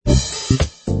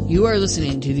You are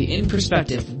listening to the In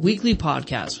Perspective weekly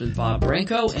podcast with Bob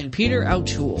Branco and Peter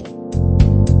O'Toole.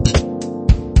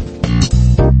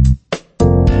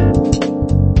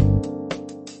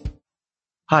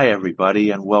 Hi,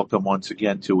 everybody, and welcome once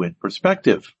again to In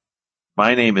Perspective.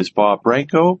 My name is Bob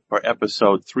Branco for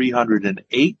episode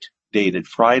 308, dated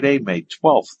Friday, May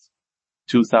 12th,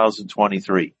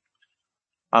 2023.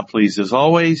 I'm pleased, as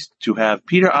always, to have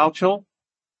Peter O'Toole,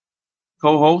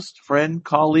 co-host, friend,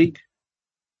 colleague.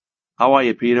 How are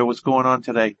you, Peter? What's going on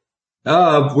today?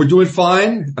 We're doing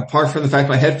fine, apart from the fact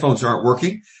my headphones aren't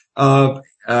working.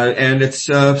 And it's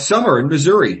summer in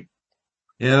Missouri.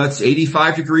 It's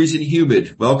 85 degrees and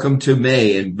humid. Welcome to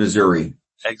May in Missouri.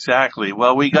 Exactly.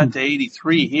 Well, we got to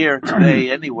 83 here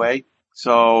today anyway.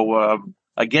 So,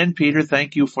 again, Peter,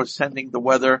 thank you for sending the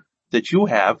weather that you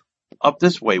have up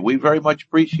this way. We very much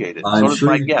appreciate it. So does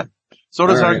my guest. So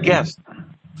does our guest.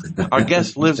 Our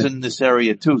guest lives in this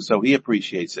area too, so he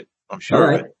appreciates it. I'm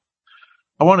sure of it.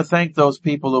 I want to thank those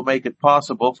people who make it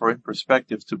possible for In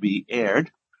Perspective to be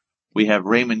aired. We have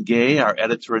Raymond Gay, our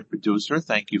editor and producer.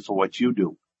 Thank you for what you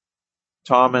do.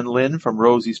 Tom and Lynn from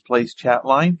Rosie's Place chat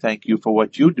line. Thank you for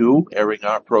what you do, airing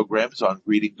our programs on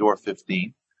Reading Door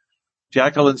 15.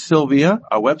 Jacqueline Sylvia,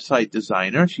 our website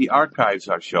designer. She archives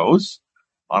our shows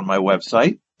on my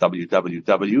website,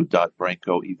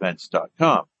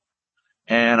 www.brancoevents.com.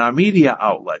 And our media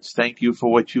outlets, thank you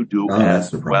for what you do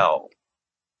as well.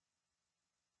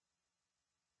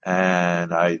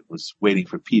 And I was waiting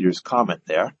for Peter's comment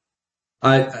there.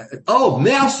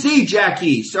 Merci,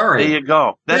 Jackie. Sorry. There you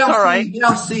go. That's all right.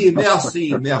 Merci,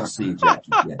 Jackie.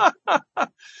 Yeah.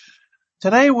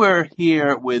 Today we're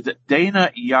here with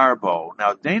Dana Yarbough.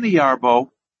 Now, Dana Yarbough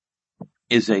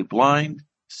is a blind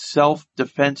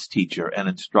self-defense teacher and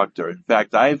instructor. In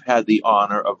fact, I've had the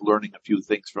honor of learning a few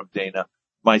things from Dana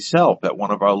myself at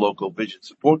one of our local vision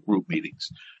support group meetings.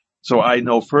 So I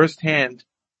know firsthand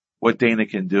what Dana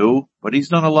can do, but he's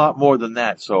done a lot more than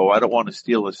that, so I don't want to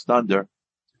steal his thunder.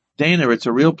 Dana, it's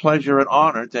a real pleasure and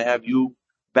honor to have you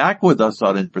back with us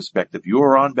on In Perspective. You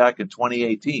were on back in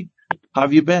 2018. How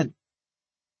have you been?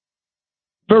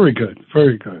 Very good,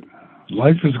 very good.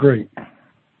 Life is great.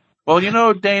 Well, you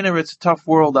know, Dana, it's a tough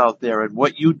world out there, and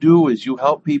what you do is you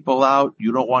help people out.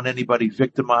 You don't want anybody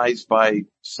victimized by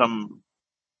some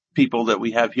people that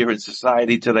we have here in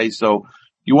society today, so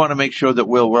you want to make sure that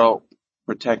we're well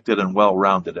protected and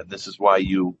well-rounded, and this is why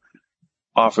you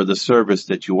offer the service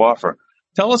that you offer.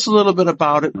 Tell us a little bit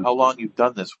about it and how long you've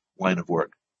done this line of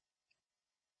work.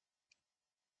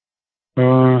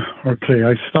 Okay,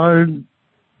 I started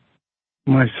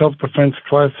my self-defense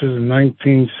classes in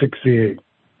 1968.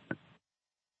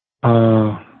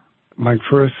 My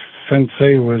first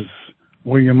sensei was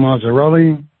William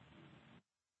Mazzarelli,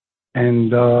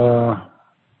 and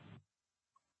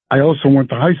I also went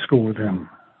to high school with him.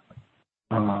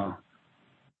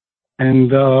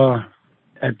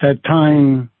 At that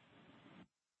time,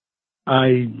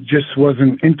 I just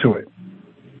wasn't into it.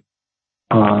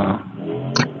 I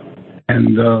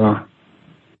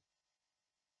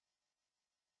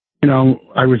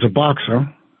was a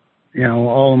boxer,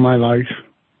 all of my life.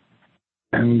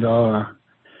 And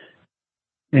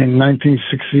in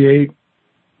 1968,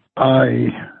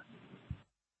 I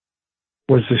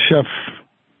was the chef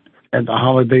at the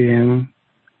Holiday Inn.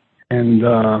 And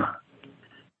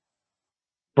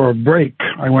for a break,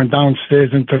 I went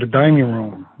downstairs into the dining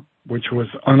room, which was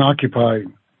unoccupied.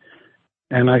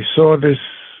 And I saw this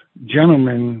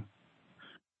gentleman.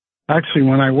 Actually,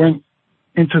 when I went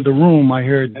into the room, I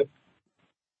heard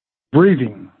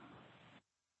breathing.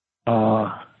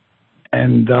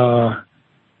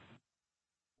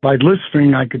 By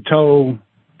listening, I could tell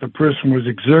the person was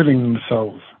exerting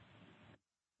themselves.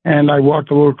 And I walked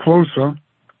a little closer,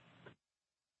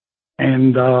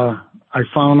 and I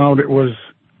found out it was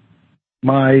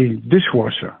my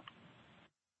dishwasher.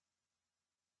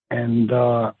 And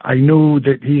I knew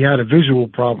that he had a visual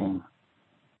problem.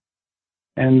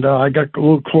 And I got a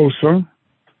little closer,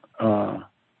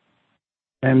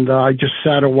 and I just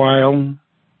sat a while,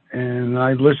 and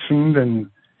I listened,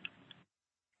 and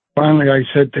finally I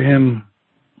said to him,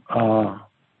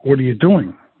 what are you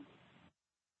doing?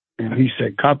 And he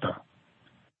said, kata.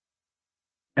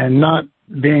 And not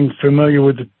being familiar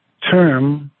with the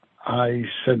term, I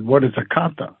said, what is a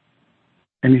kata?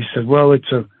 And he said, well,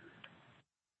 it's a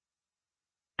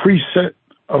preset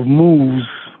of moves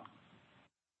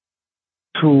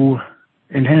to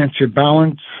enhance your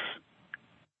balance,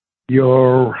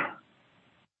 your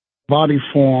body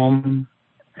form,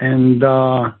 and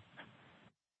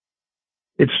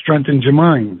it strengthens your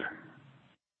mind.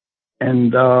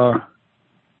 And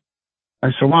I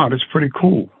said, wow, that's pretty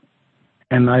cool.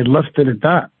 And I left it at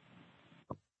that.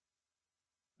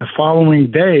 The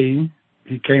following day,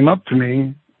 he came up to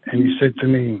me and he said to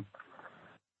me,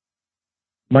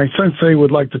 "My sensei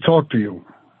would like to talk to you."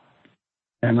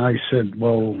 And I said,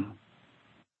 "Well,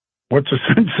 what's a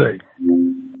sensei?"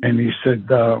 And he said,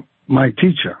 "My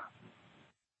teacher."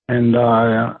 And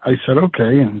I said,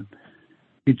 "Okay." And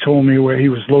he told me where he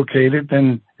was located,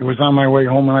 and it was on my way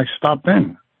home, and I stopped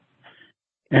in.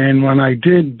 And when I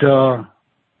did,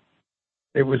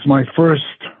 it was my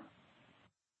first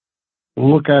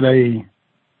look at a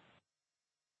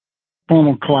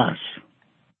formal class.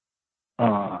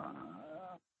 I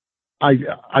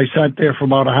sat there for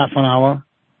about a half an hour,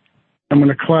 and when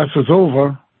the class was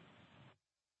over,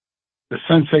 the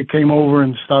sensei came over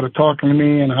and started talking to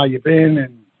me and how you been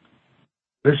and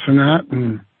this and that,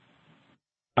 and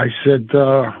I said,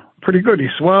 "Pretty good." He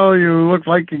said, "Well, you look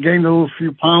like you gained a little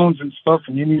few pounds and stuff,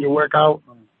 and you need to work out."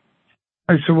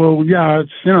 I said, "Well, yeah,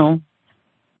 it's, you know."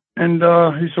 And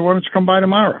he said, "Why don't you come by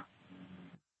tomorrow?"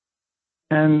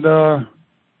 And I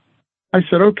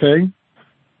said, "Okay."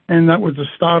 And that was the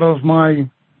start of my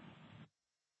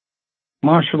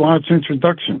martial arts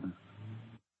introduction.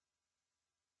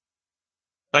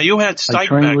 Now, you had I sight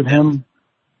trained back with then. him.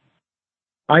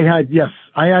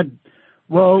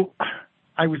 Well,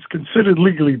 I was considered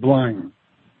legally blind.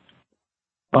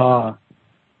 I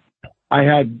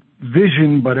had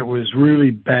vision, but it was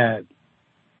really bad.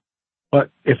 But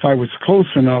if I was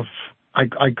close enough,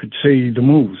 I could see the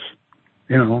moves,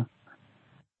 you know.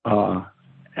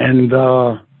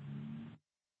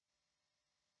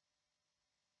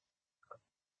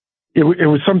 It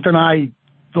was something I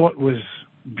thought was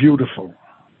beautiful,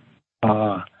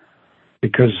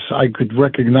 because I could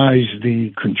recognize the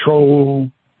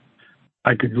control.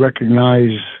 I could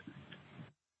recognize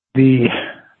it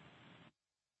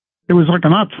was like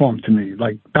an art form to me,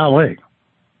 like ballet.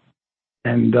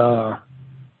 And I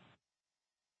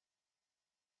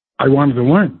wanted to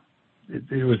learn.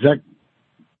 It was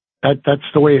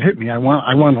that's the way it hit me. I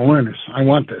want to learn this. I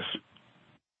want this.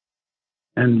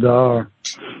 And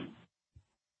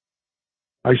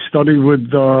I studied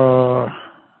with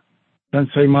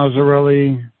Sensei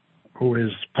Mazzarelli, who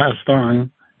is passed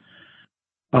on,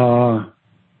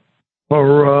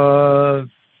 for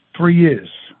 3 years.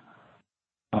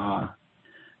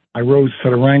 I rose to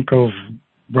the rank of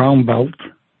brown belt,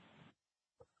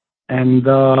 and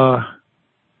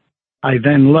I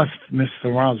then left Mr.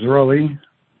 Mazzarelli,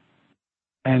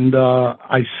 and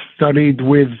I studied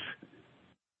with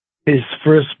his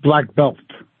first black belt,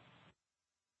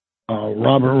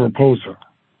 Robert Raposa.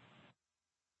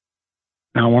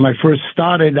 Now, when I first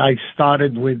started, I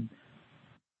started with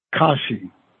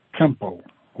Kashi Kempo,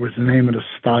 was the name of the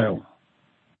style.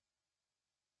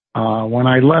 When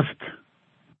I left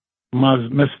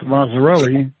Mr.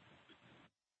 Mazzarelli,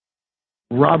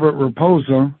 Robert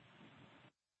Raposa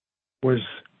was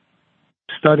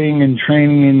studying and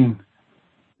training in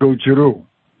Goju-ryu,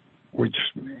 which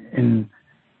in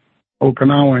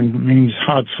Okinawan means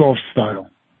hard, soft style.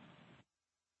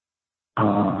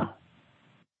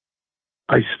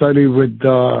 I studied with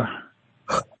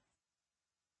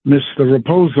Mr.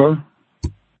 Raposa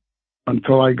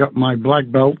until I got my black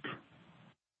belt,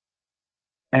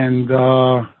 and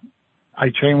I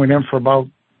trained with him for about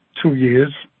 2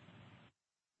 years,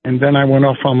 and then I went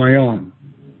off on my own.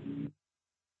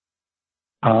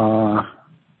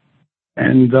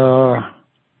 And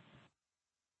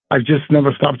I've just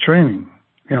never stopped training,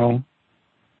 you know.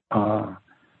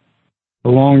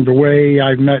 Along the way,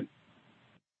 I've met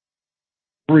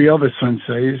 3 other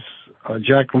senseis,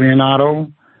 Jack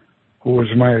Leonardo, who was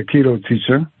my Aikido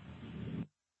teacher,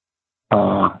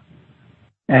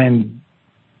 and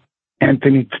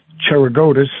Anthony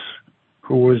Cherigotis,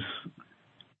 who was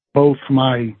both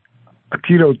my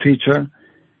Aikido teacher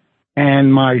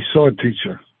and my sword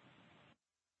teacher.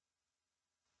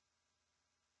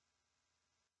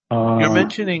 You're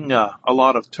mentioning a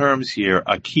lot of terms here,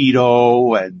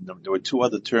 Aikido, and there were 2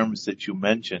 other terms that you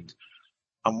mentioned.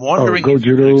 I'm wondering if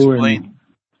you could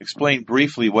explain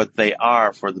briefly what they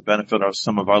are for the benefit of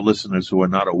some of our listeners who are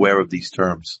not aware of these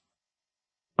terms.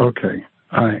 Okay.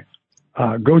 All right.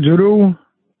 Goju-ryu,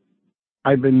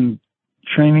 I've been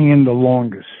training in the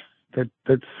longest.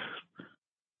 That's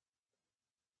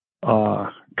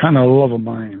kind of a love of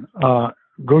mine.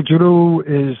 Goju-ryu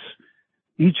is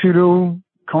Ichiru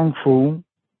Kung Fu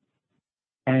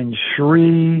and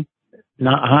Shri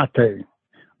Nahate,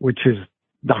 which is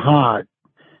the hard.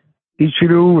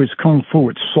 Ichiru is Kung Fu,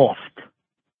 it's soft.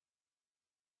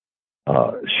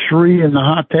 Shri and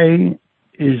Nahate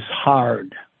is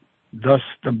hard, thus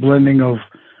the blending of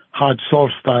hard,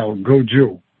 soft style,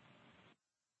 Goju.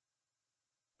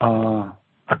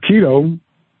 Aikido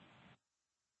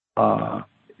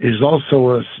is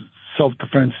also a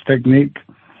self-defense technique.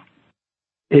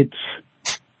 It's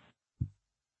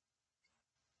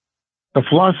the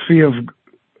philosophy of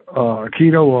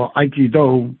Aikido or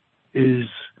Aikido is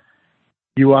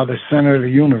you are the center of the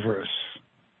universe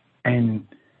and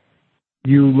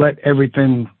you let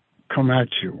everything come at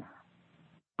you.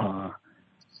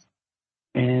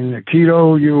 In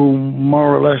Aikido, you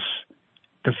more or less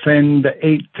defend the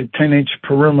 8 to 10 inch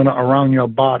perimeter around your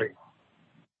body.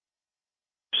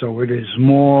 So it is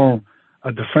more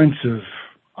a defensive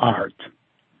art.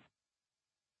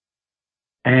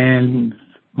 And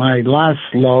my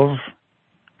last love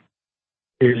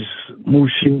is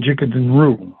Mushin Jikiden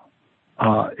Ru.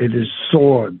 It is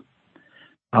sword.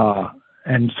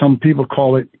 And some people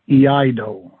call it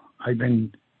Iaido. I've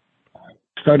been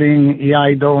studying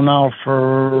Iaido now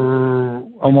for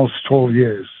almost 12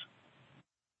 years.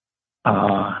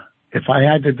 If I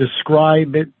had to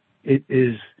describe it, it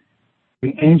is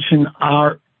the ancient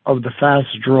art of the fast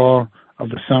draw of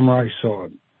the samurai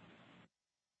sword.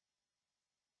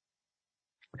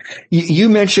 You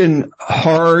mentioned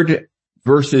hard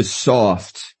versus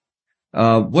soft.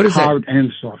 What is hard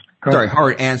and soft? Sorry,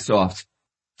 hard and soft.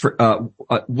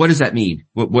 What does that mean?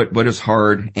 What is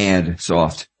hard and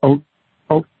soft?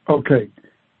 Okay.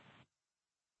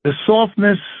 The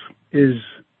softness is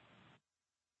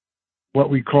what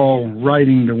we call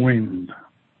riding the wind,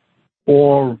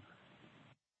 or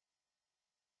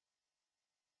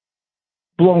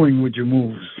flowing with your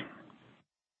moves.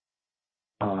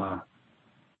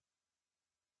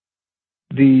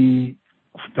 The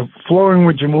flowing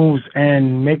with your moves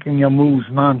and making your moves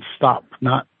non-stop,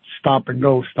 not stop and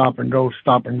go, stop and go,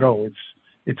 stop and go.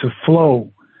 It's a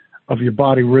flow of your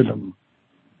body rhythm.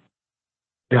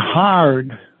 The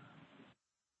hard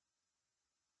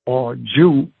or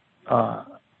Ju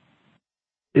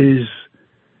is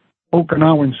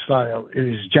Okinawan style. It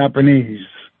is Japanese.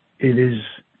 It is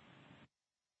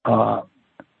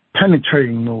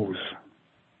penetrating moves,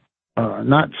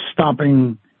 not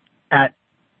stopping at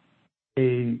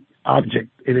a object.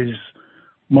 It is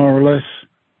more or less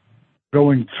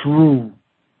going through,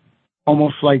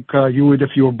 almost like you would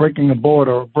if you were breaking a board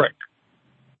or a brick.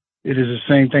 It is the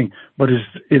same thing, but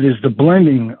it is the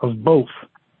blending of both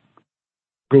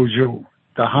Goju,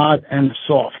 the hard and the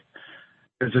soft.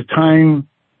 There's a time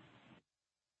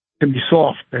to be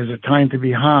soft. There's a time to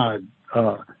be hard.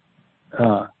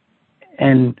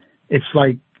 And it's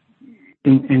like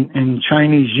in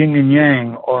Chinese yin and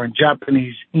yang, or in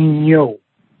Japanese yin yo.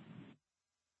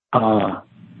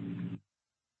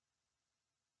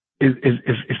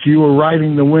 If you were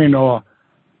riding the wind or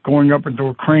going up into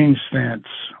a crane stance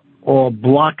or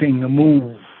blocking a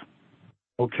move,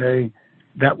 okay,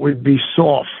 that would be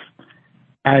soft.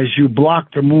 As you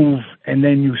block the move and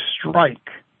then you strike,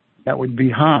 that would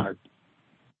be hard.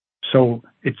 So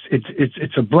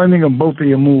it's a blending of both of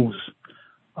your moves.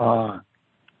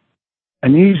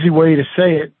 An easy way to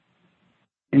say it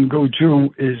in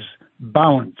Goju is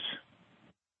balance.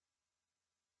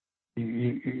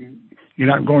 You're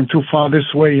not going too far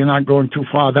this way, you're not going too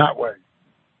far that way.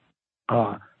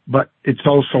 But it's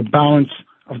also balance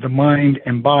of the mind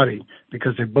and body,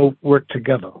 because they both work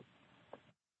together.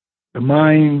 The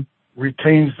mind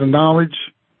retains the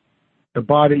knowledge, the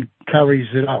body carries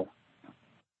it out.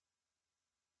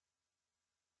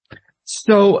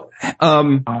 So,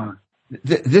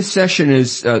 this session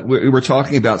is, we're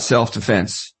talking about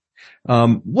self-defense.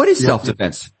 What is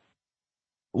self-defense?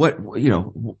 Okay.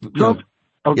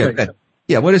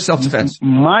 Yeah. What is self-defense?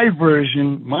 My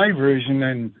version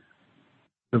and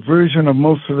the version of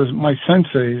most of my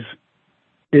senseis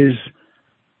is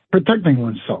protecting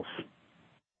oneself.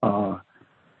 The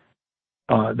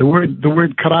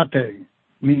word karate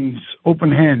means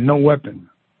open hand, no weapon.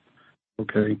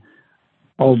 Okay.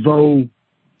 Although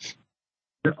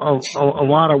a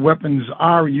lot of weapons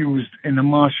are used in the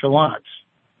martial arts,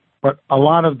 but a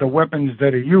lot of the weapons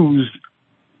that are used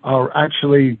are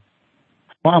actually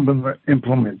farm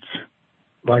implements,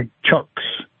 like chucks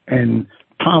and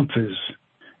tonfas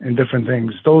and different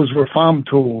things. Those were farm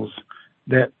tools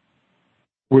that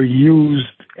were used,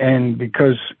 and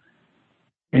because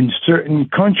in certain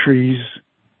countries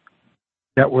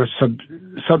that were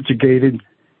subjugated,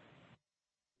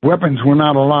 weapons were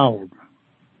not allowed.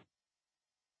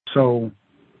 So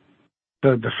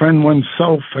to defend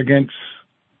oneself against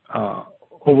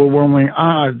overwhelming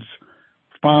odds,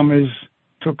 farmers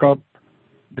took up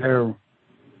their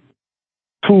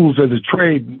tools of the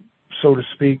trade, so to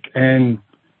speak, and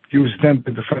used them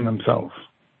to defend themselves.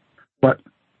 But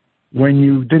when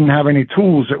you didn't have any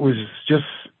tools, it was just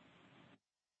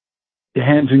your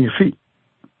hands and your feet.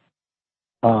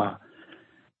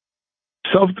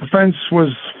 Self-defense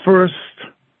was first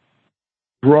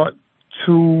brought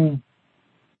to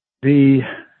the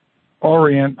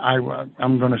Orient,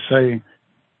 I'm going to say,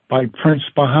 by Prince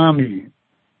Bahami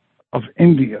of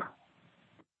India.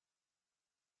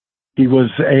 He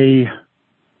was a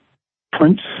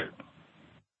prince,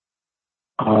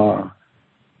 and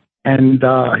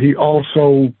he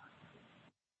also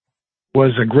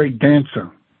was a great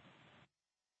dancer.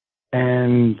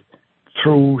 And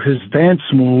through his dance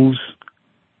moves,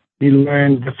 he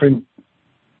learned different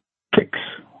kicks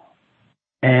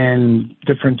and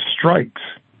different strikes.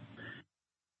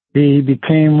 He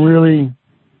became really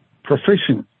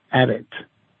proficient at it.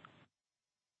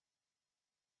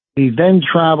 He then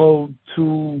traveled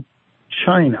to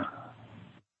China,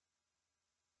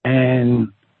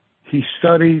 and he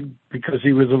studied, because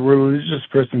he was a religious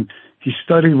person, he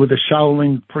studied with the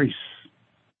Shaolin priests.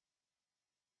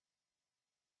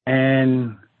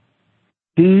 And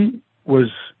he was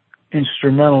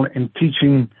instrumental in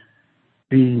teaching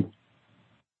the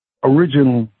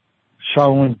original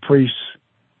Shaolin priests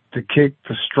to kick,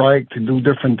 to strike, to do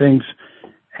different things.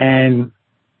 And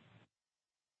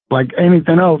like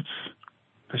anything else,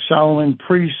 the Shaolin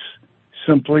priests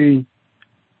simply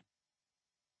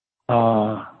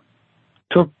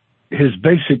took his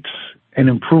basics and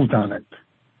improved on it.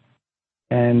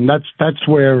 And that's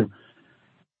where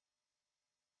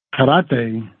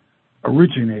karate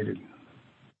originated.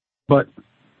 But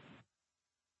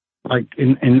like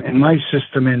in my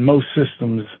system, in most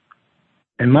systems,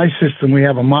 in my system, we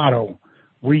have a motto: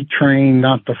 we train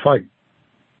not to fight.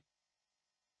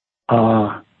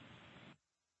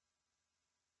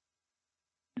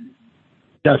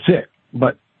 That's it.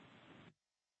 But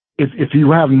if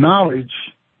you have knowledge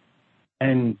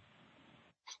and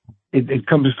it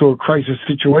comes to a crisis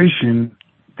situation,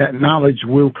 that knowledge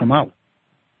will come out.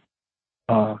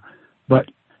 But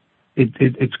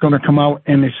it's going to come out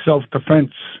in a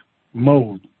self-defense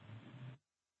mode.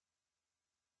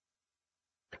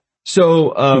 So,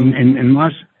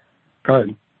 go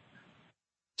ahead.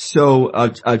 So,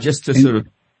 just to sort of,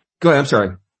 go ahead, I'm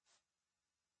sorry.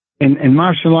 In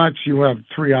martial arts, you have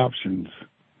three options: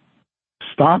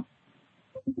 stop,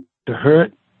 to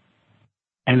hurt,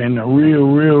 and in a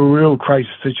real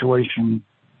crisis situation,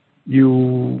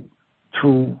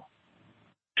 through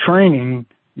training,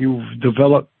 you've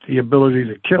developed the ability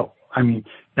to kill. I mean,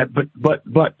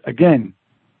 but again,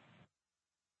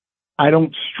 I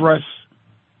don't stress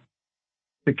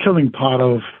the killing part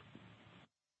of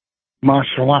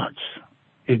martial arts.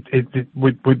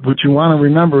 What you want to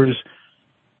remember is,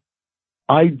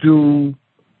 I do,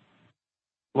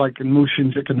 like in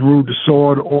Mushin Jikun-Ryu, the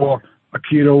sword, or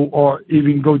Aikido, or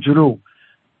even Goju-Ryu.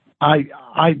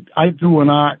 I do an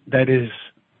art that is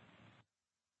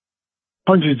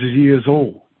hundreds of years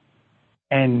old.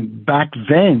 And back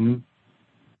then,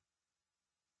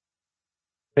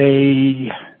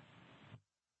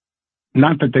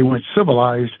 not that they weren't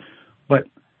civilized, but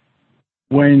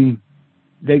when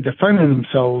they defended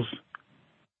themselves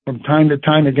from time to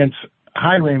time against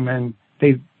highwaymen,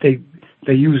 they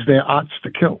use their arts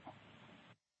to kill.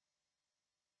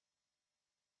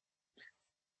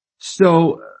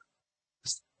 So,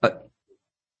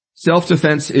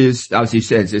 self-defense is, as you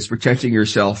said, is protecting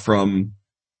yourself from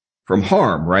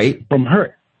harm, right? From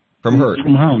hurt. From hurt.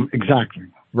 From harm, exactly.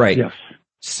 Right. Yes.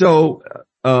 So,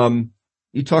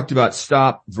 you talked about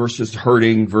stop versus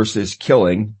hurting versus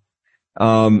killing.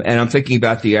 And I'm thinking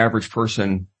about the average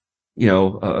person,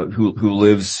 who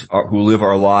live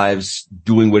our lives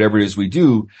doing whatever it is we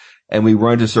do, and we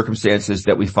run into circumstances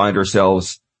that we find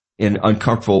ourselves in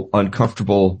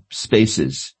uncomfortable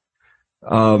spaces.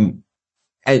 And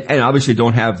obviously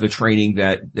don't have the training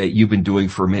that you've been doing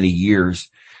for many years.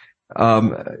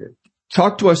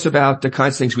 Talk to us about the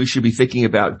kinds of things we should be thinking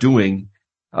about doing,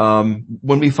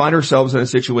 when we find ourselves in a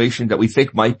situation that we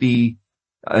think might be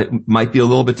a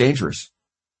little bit dangerous.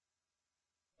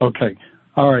 Okay.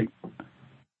 All right.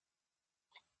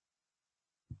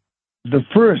 The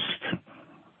first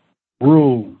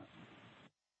rule,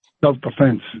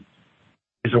 self-defense,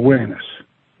 is awareness.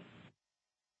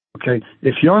 Okay?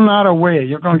 If you're not aware,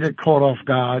 you're going to get caught off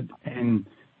guard, and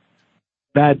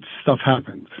bad stuff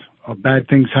happens, or bad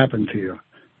things happen to you.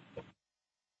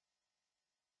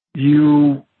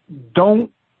 You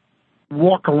don't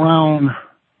walk around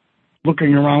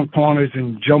looking around corners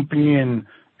and jumping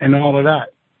and all of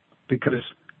that, because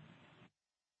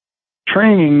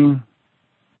training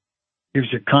gives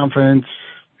you confidence,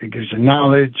 it gives you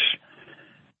knowledge,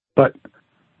 but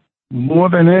more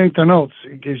than anything else,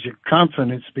 it gives you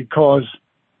confidence, because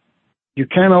you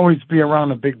can't always be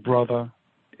around a big brother.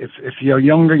 If you're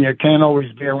younger, you can't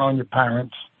always be around your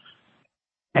parents.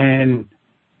 And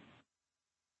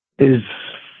as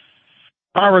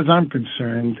far as I'm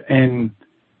concerned, and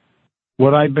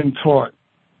what I've been taught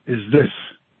is this.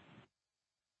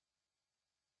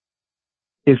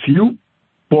 If you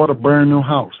bought a brand new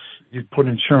house, you'd put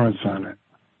insurance on it.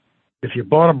 If you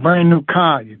bought a brand new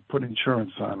car, you'd put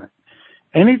insurance on it.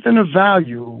 Anything of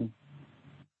value,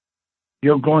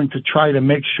 you're going to try to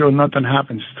make sure nothing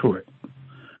happens to it.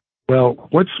 Well,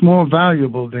 what's more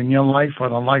valuable than your life or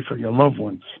the life of your loved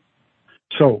ones?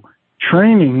 So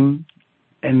training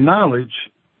and knowledge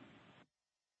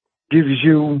gives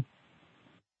you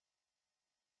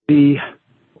the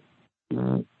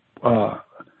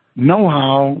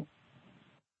know-how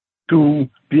to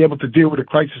be able to deal with a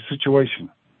crisis situation.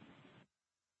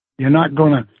 You're not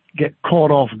going to get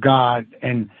caught off guard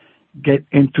and get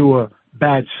into a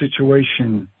bad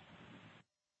situation.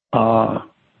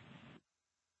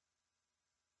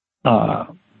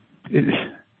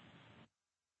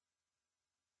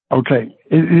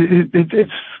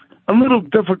 It's a little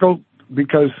difficult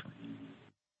because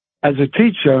as a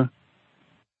teacher,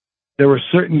 there are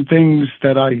certain things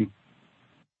that I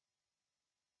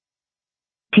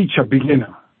teach a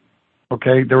beginner.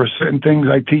 Okay, there are certain things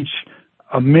I teach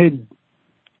a mid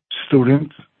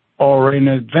student or an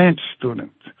advanced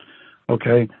student.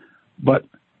 Okay, but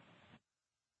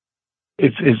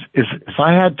if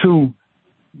I had to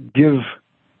give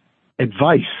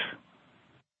advice,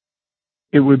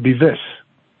 it would be this.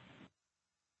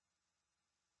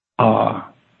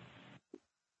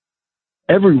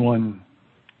 Everyone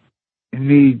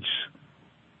needs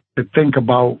to think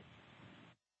about,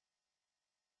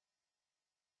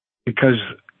 because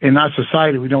in our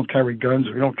society we don't carry guns,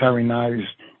 we don't carry knives.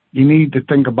 You need to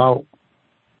think about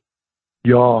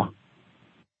your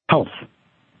health.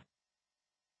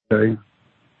 Okay?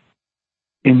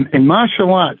 In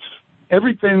martial arts,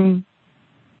 everything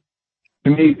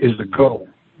to me is the goal.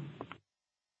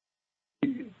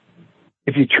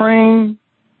 If you train,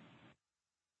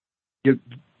 the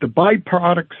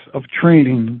byproducts of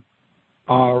training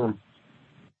are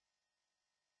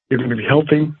you're going to be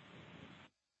healthy.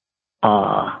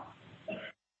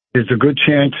 There's a good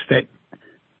chance that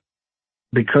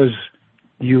because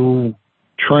you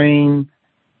train,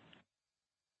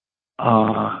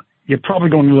 you're probably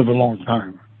going to live a long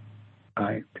time,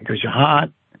 right? Because your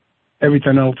heart,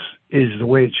 everything else is the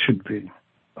way it should be.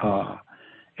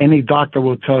 Any doctor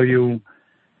will tell you,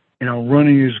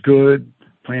 running is good,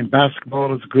 playing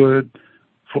basketball is good,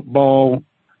 football,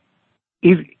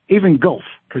 even golf,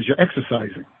 because you're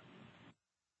exercising.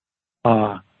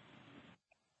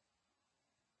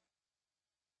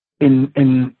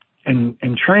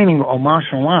 In training or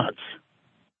martial arts,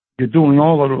 you're doing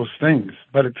all of those things,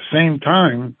 but at the same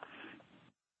time,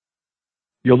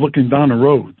 you're looking down the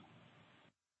road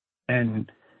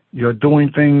and you're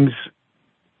doing things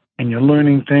and you're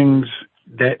learning things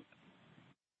that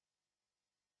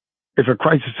if a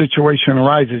crisis situation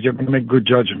arises, you're going to make good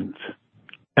judgments.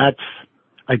 That's,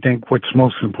 I think, what's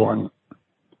most important.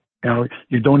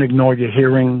 You don't ignore your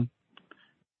hearing.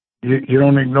 You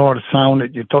don't ignore the sound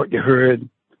that you thought you heard,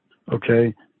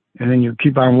 okay? And then you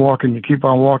keep on walking, you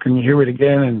hear it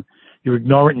again, and you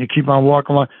ignore it, and you keep on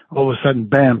walking. All of a sudden,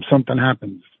 bam, something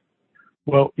happens.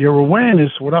 Well, your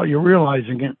awareness, without you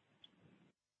realizing it,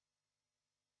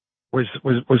 was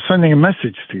sending a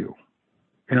message to you.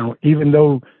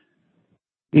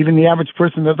 Even the average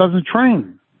person that doesn't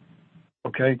train,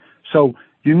 okay? So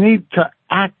you need to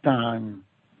act on,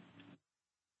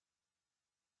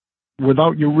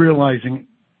 without you realizing,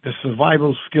 the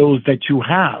survival skills that you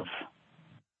have.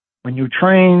 When you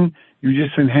train, you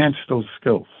just enhance those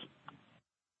skills.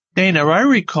 Dana, I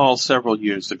recall several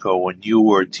years ago when you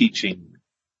were teaching,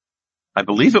 I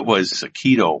believe it was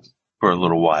Aikido for a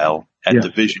little while at the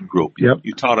Vision Group. Yep.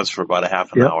 You taught us for about a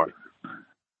half an hour.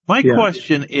 My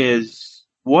question is,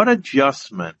 what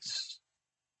adjustments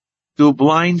do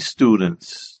blind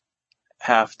students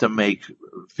have to make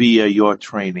via your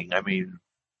training? I mean,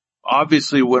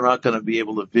 obviously we're not going to be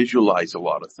able to visualize a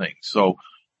lot of things. So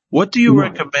what do you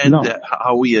recommend that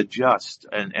how we adjust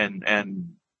and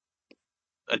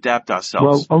adapt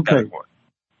ourselves? Well, okay.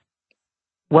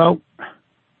 Well,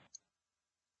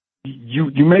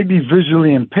 you may be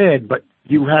visually impaired, but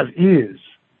you have ears.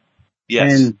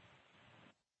 Yes. And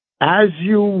as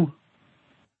you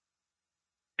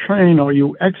train or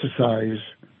you exercise,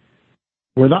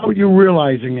 without you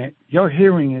realizing it, your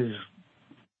hearing is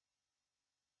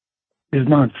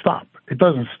nonstop. It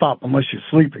doesn't stop unless you're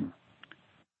sleeping.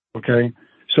 Okay?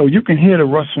 So you can hear the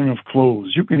rustling of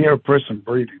clothes. You can hear a person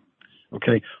breathing.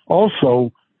 Okay.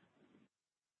 Also,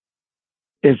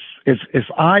 if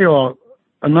I or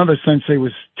another sensei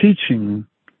was teaching,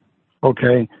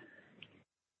 okay,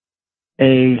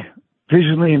 a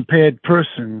visually impaired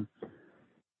person,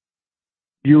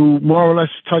 you more or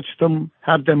less touch them,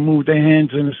 have them move their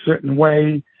hands in a certain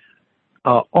way,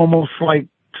 almost like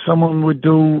someone would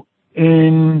do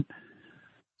in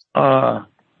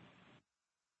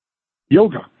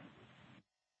yoga.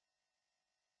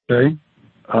 Okay,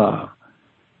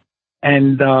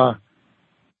 and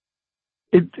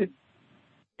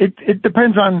it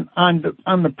depends on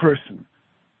the person.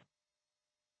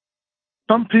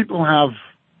 Some people have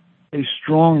a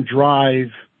strong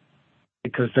drive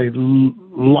because they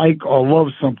like or love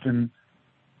something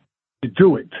to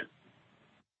do it,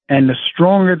 and the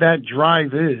stronger that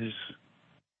drive is,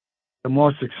 the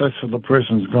more successful the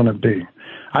person's going to be.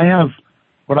 I have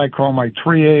what I call my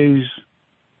 3 A's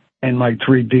and my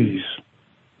 3 D's.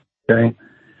 Okay,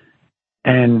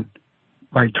 and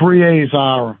my 3 A's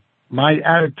are my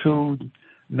attitude,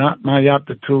 not my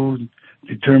aptitude,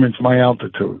 determines my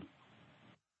altitude.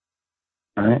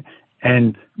 All right,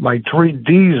 and my 3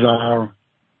 D's are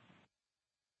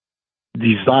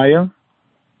desire,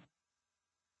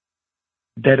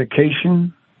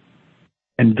 dedication,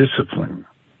 and discipline.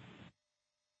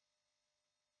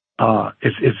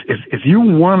 If you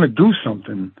want to do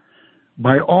something,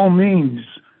 by all means,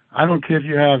 I don't care if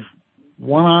you have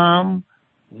one arm,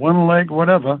 one leg,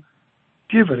 whatever,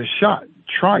 give it a shot.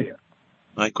 Try it.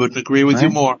 I couldn't agree with you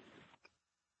more.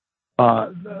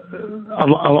 A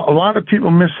lot of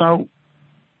people miss out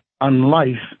on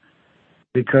life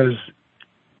because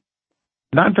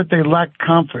not that they lack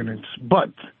confidence, but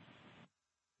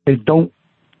they don't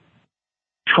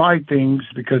try things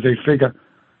because they figure,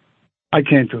 I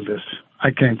can't do this.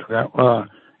 I can't do that.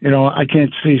 I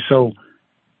can't see. So,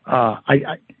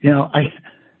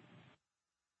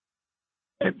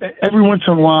 every once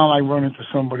in a while I run into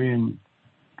somebody and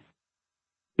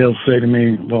they'll say to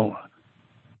me, well,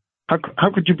 how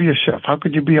could you be a chef? How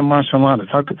could you be a martial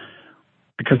artist?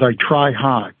 Because I try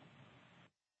hard.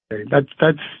 Okay,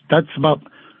 that's about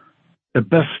the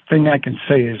best thing I can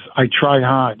say is I try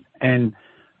hard. And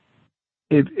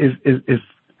if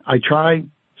I try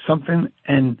something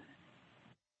and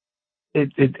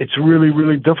it's really,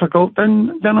 really difficult,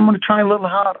 then I'm going to try a little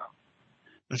harder.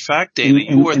 In fact, Dana,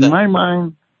 you were in my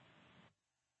mind,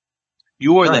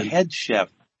 you were the head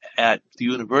chef at the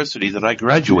university that I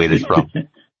graduated from.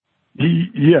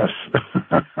 Yes.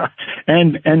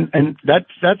 and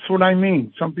that's what I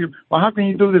mean. Some people, well, how can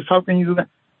you do this? How can you do that?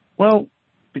 Well,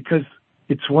 because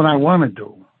it's what I want to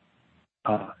do.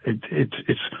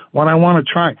 It's what I want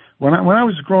to try. When I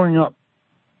was growing up,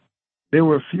 there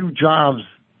were a few jobs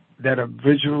that a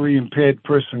visually impaired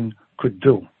person could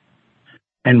do.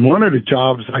 And one of the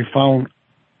jobs I found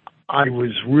I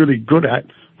was really good at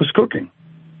was cooking.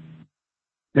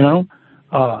 My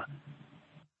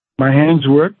hands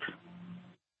worked.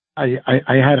 I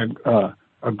had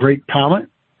a great palate.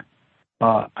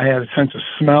 I had a sense of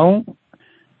smell.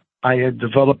 I had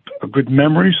developed a good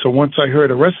memory. So once I heard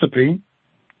a recipe,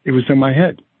 it was in my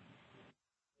head.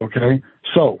 Okay.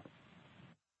 So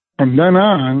from then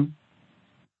on,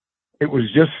 it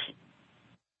was just,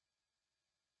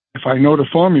 if I know the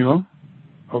formula,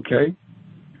 okay,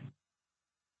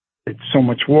 it's so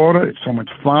much water, it's so much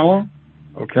flour,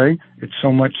 okay, it's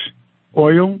so much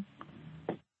oil,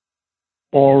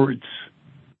 or it's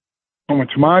so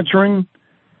much margarine,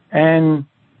 and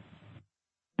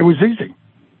it was easy.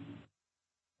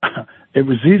 It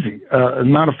was easy. As a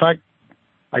matter of fact,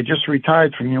 I just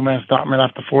retired from UMass Dartmouth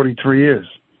after 43 years.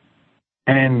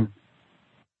 And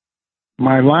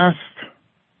my last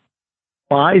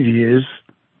 5 years,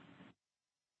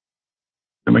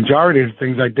 the majority of the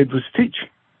things I did was teach.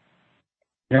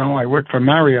 I worked for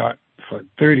Marriott for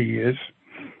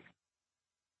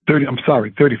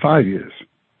 35 years.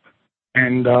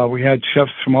 And we had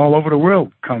chefs from all over the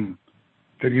world come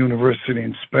to the university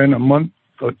and spend a month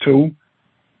or two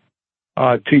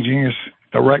teaching us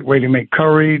the right way to make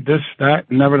curry, this, that,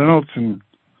 and everything else. And,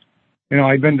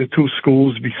 I've been to 2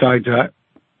 schools besides that.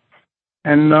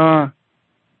 And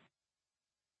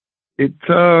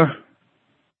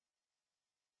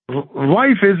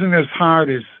life isn't as hard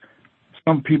as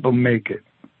some people make it.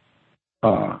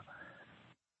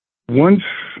 Once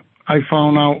I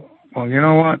found out, well, you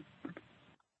know what?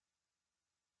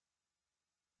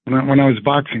 When I was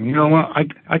boxing, you know what?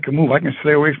 I can move. I can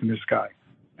stay away from this guy.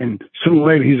 And sooner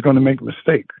or later, he's going to make a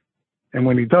mistake. And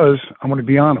when he does, I'm going to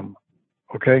be on him.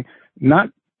 Okay? Not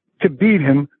to beat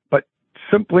him, but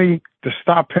simply to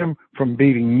stop him from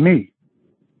beating me.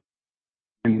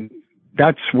 And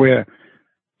that's where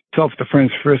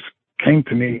self-defense first came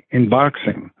to me in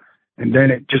boxing, and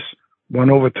then it just went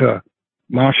over to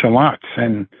martial arts,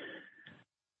 and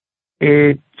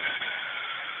it's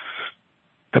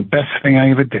the best thing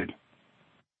I ever did.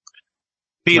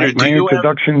 Peter, my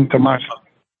introduction to martial.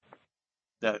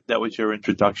 That was your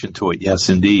introduction to it. Yes,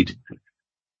 indeed.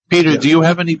 Peter, do you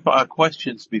have any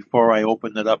questions before I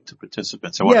open it up to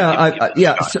participants? So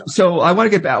I want to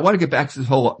get back. I want to get back to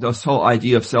this whole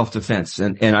idea of self-defense,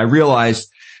 and I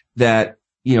realized that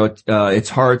it's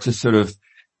hard to sort of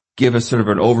give us sort of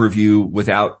an overview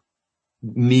without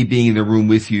me being in the room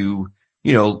with you.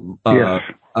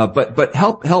 But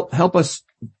help us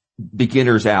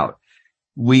beginners out.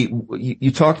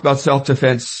 You talked about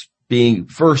self-defense being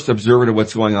first observant of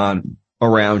what's going on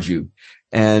around you.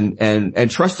 And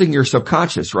trusting your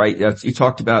subconscious, right? You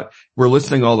talked about we're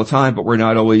listening all the time, but we're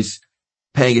not always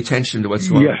paying attention to what's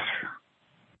going on.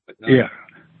 Yeah.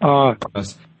 A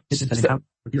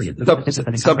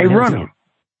runner.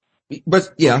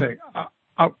 But yeah. Okay.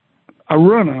 A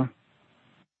runner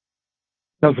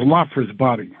does a lot for his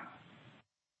body,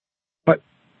 but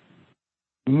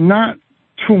not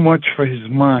too much for his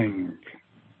mind.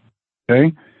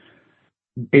 Okay?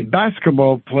 A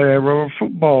basketball player or a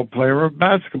football player or a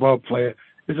basketball player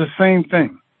is the same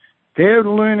thing. They're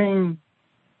learning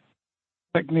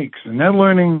techniques and they're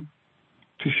learning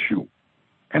to shoot.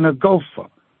 And a golfer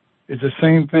is the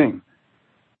same thing.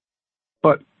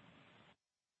 But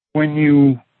when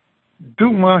you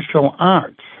do martial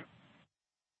arts,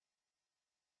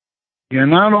 you're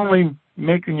not only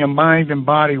making your mind and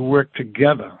body work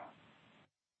together,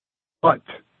 but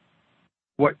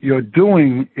what you're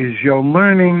doing is you're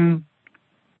learning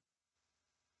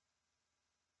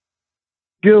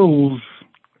skills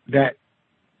that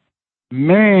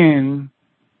man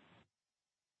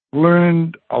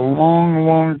learned a long,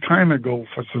 long time ago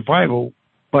for survival,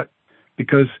 but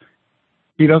because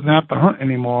he doesn't have to hunt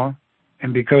anymore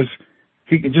and because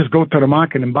he can just go to the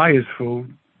market and buy his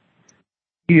food,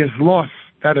 he has lost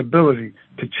that ability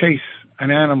to chase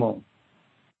an animal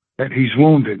that he's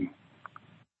wounded,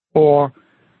 or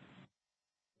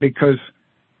because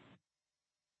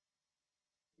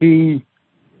he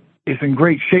is in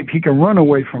great shape, he can run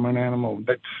away from an animal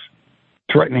that's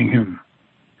threatening him.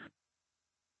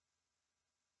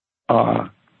 I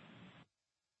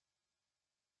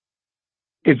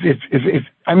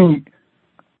mean,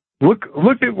 look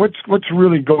at what's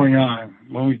really going on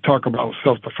when we talk about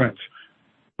self-defense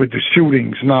with the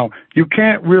shootings. Now, you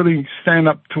can't really stand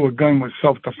up to a gun with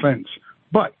self-defense,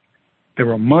 but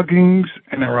there are muggings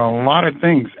and there are a lot of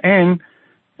things. And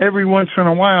every once in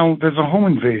a while, there's a home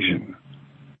invasion.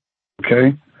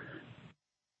 Okay?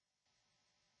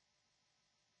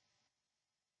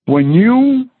 When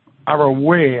you are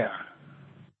aware,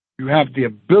 you have the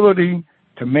ability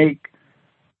to make,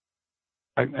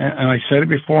 and I said it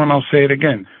before and I'll say it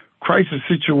again, crisis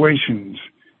situations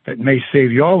that may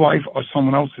save your life or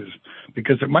someone else's,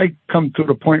 because it might come to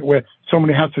the point where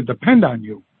somebody has to depend on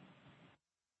you.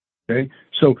 Okay?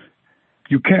 So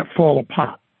you can't fall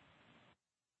apart.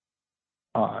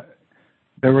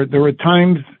 There are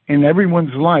times in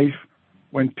everyone's life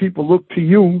when people look to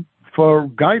you for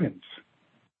guidance.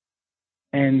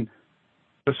 And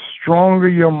the stronger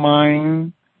your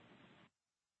mind,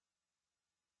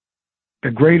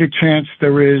 the greater chance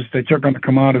there is that you're going to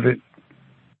come out of it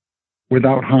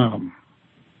without harm.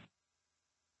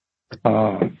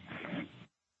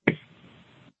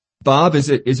 Bob, is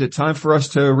it time for us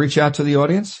to reach out to the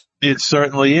audience? It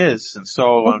certainly is. And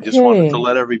so I just wanted to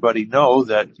let everybody know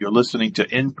that you're listening to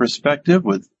In Perspective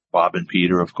with Bob and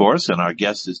Peter, of course, and our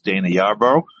guest is Dana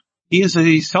Yarbough. He is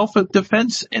a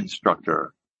self-defense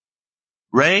instructor.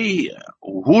 Ray,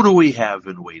 who do we have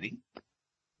in waiting?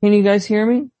 Can you guys hear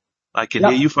me? I can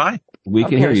hear you fine. We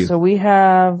can hear you. So we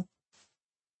have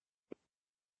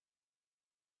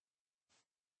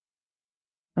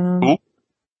who?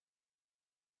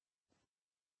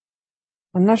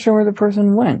 I'm not sure where the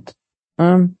person went.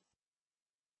 Well,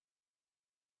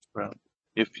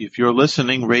 if you're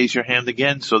listening, raise your hand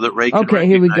again so that Ray can Okay,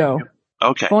 here we go. you.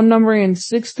 Okay. Phone number in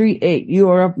 638. You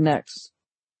are up next.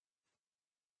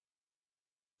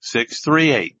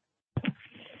 638.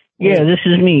 Yeah, this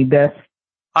is me, Beth.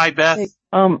 Hi, Beth. Hey.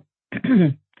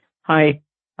 Hi.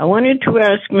 I wanted to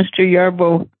ask Mr.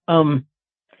 Yarbough,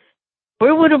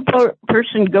 where would a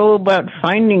person go about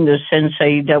finding the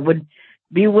sensei that would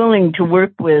be willing to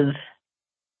work with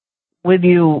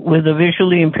you, with a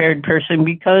visually impaired person?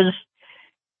 Because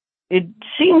it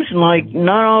seems like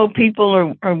not all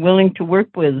people are willing to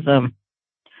work with us.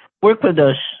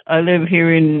 I live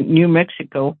here in New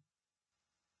Mexico.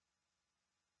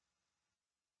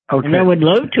 Okay. And I would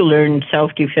love to learn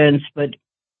self-defense, but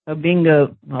being a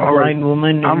blind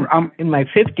woman I'm in my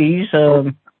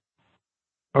 50s,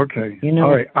 okay. You know.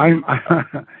 All right.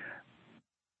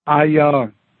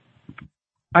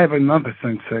 I have another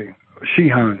sensei,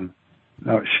 Shihan.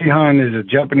 Now, Shihan is a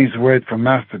Japanese word for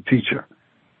master teacher.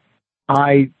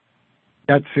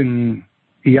 That's in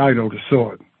Iaido, the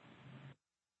sword.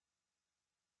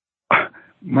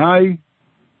 My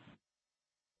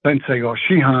sensei, or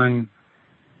Shihan,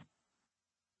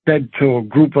 said to a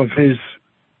group of his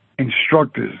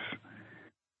instructors,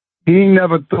 he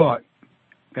never thought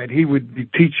that he would be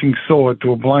teaching sword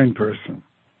to a blind person,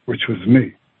 which was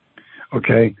me.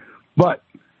 Okay? But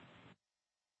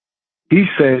he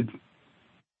said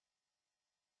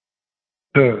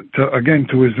to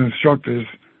his instructors,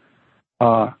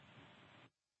 I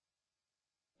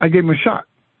gave him a shot.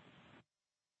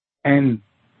 And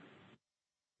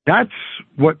that's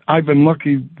what I've been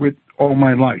lucky with all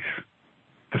my life.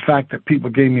 The fact that people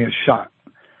gave me a shot.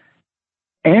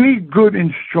 Any good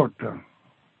instructor,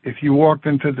 if you walked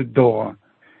into the door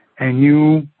and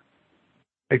you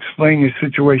explain your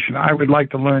situation, I would like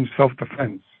to learn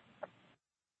self-defense,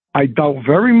 I doubt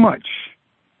very much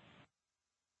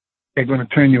they're going to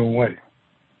turn you away.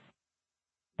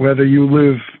 Whether you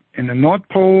live in the North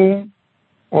Pole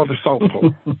or the South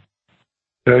Pole.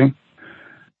 Okay?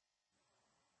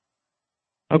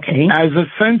 Okay. As a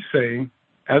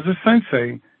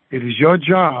sensei, it is your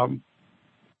job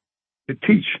to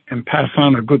teach and pass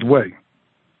on a good way.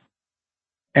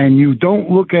 And you don't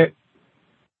look at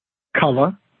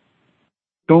color,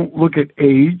 don't look at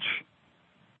age,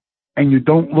 and you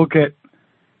don't look at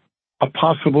a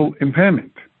possible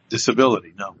impairment.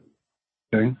 Disability, no.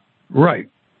 Okay? Right.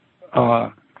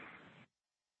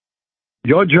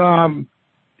 Your job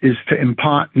is to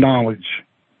impart knowledge.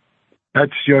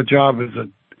 That's your job as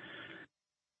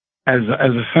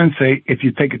a sensei if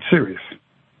you take it serious.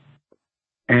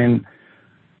 And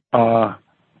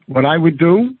what I would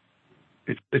do,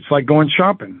 it's like going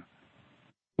shopping.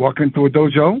 Walk into a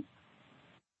dojo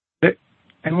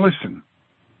and listen.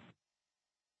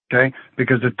 Okay?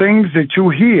 Because the things that you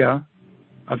hear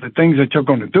are the things that you're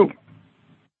going to do.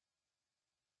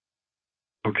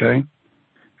 Okay?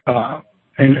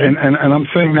 And I'm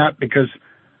saying that because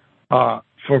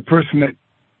for a person that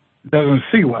doesn't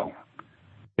see well,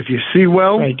 if you see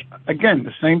well, right. Again,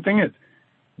 the same thing is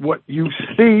what you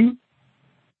see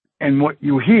and what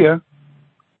you hear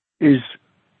is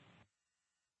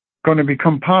going to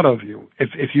become part of you.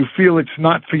 If you feel it's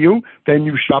not for you, then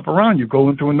you shop around. You go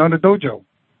into another dojo.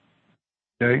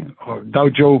 Okay? Or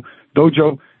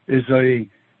dojo is a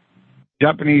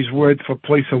Japanese word for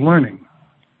place of learning,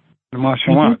 the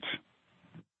martial arts.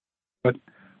 But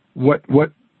what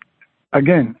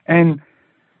again? And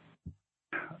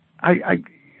I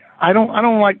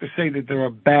don't like to say that there are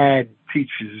bad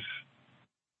teachers,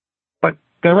 but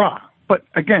there are. But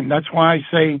again, that's why I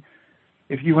say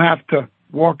if you have to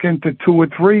walk into 2 or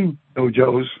 3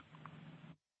 dojos,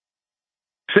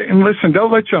 sit and listen.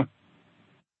 They'll let you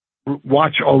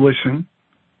watch or listen.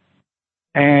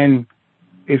 And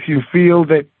if you feel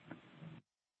that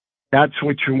that's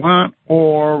what you want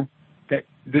or that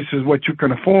this is what you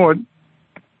can afford,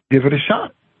 give it a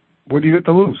shot. What do you have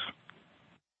to lose?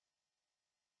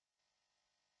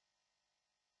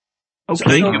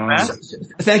 Okay. Thank you, Beth.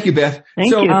 Thank you, Beth.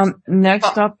 Thank you.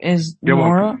 Next up is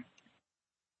Laura.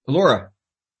 Laura.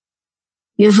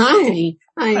 Yeah, hi.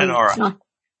 Hi, Nora.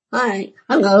 Hi.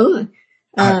 Hello.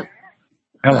 Hello.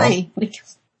 Hi.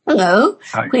 Hello.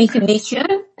 Hi. Pleased to meet you.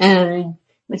 And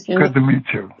Mr. Good to meet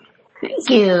you. Thank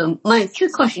you. My 2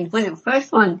 questions. Well, the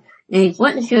first one is,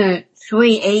 what is your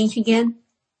 3 age again?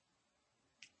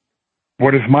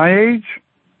 What is my age?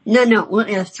 No. What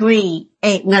is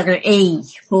another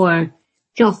age for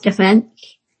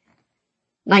self-defense?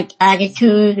 Like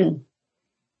attitude and...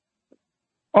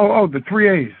 Oh, the 3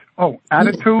 A's. Oh,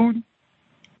 attitude,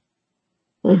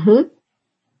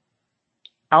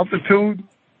 altitude,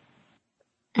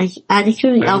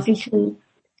 attitude, altitude.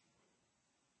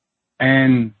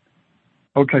 and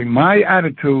okay, my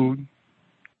attitude,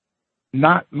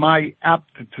 not my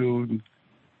aptitude,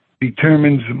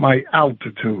 determines my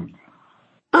altitude.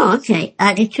 Oh, okay.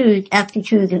 Attitude,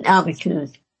 aptitude, and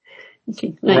altitude.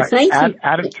 Okay. Right. Thank you.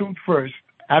 Attitude first.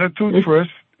 Attitude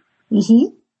first.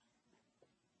 Mm-hmm.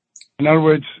 In other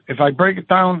words, if I break it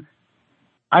down,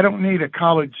 I don't need a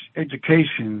college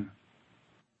education,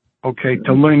 okay,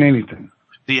 to learn anything.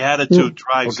 The attitude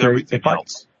drives everything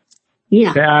else.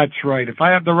 Yeah. That's right. If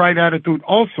I have the right attitude,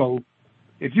 also,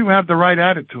 if you have the right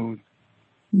attitude,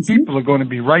 people are going to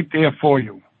be right there for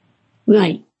you.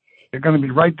 Right. They're going to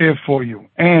be right there for you.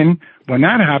 And when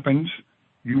that happens,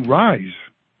 you rise.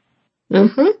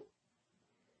 Mm-hmm.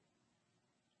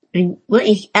 And what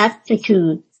is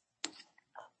aptitude?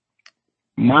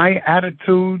 My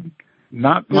attitude,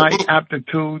 not my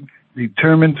aptitude,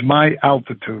 determines my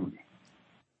altitude.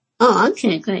 Oh,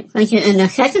 okay, great. Thank you. And my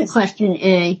second question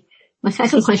is,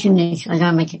 I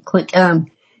gotta make it quick,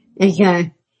 is,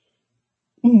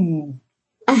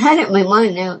 I had it in my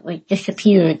mind now, it like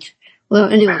disappeared.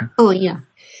 Well, anyway, oh yeah,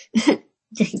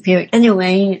 disappeared.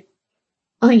 Anyway,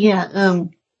 oh yeah,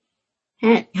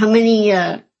 how many,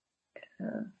 oh,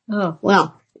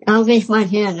 well, I'll raise my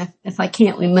hand if I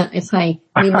can't remember, if I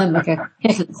remember the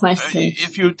second question.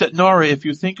 Nora, if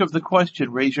you think of the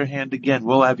question, raise your hand again.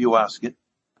 We'll have you ask it.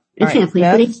 Okay, right,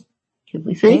 Beth,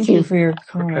 thank you. for your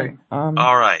comment. Okay.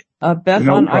 All right. Beth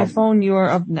No on problem. iPhone, you are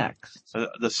up next.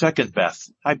 The second Beth.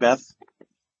 Hi, Beth.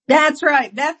 That's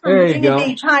right. Beth from There you Virginia go.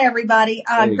 Beach. Hi, everybody.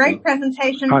 There you Great go.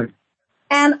 presentation. Hi.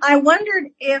 And I wondered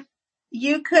if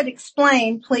you could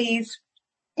explain, please.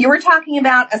 You were talking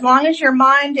about as long as your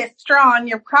mind is strong,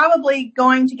 you're probably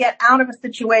going to get out of a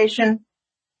situation.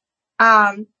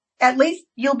 At least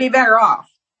you'll be better off.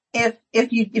 If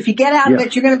you get out of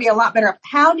it, you're going to be a lot better off.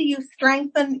 How do you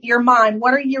strengthen your mind?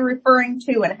 What are you referring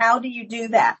to, and how do you do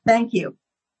that? Thank you.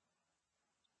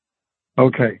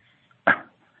 Okay.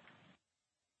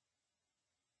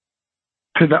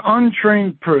 To the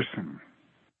untrained person,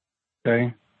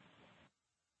 okay,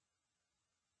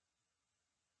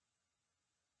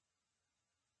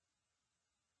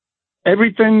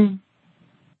 everything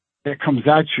that comes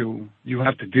at you, you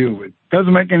have to deal with.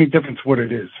 Doesn't make any difference what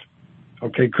it is.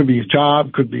 Okay, could be a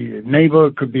job, could be a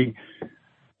neighbor, could be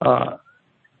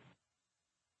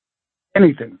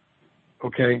anything.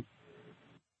 Okay.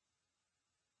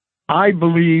 I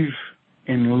believe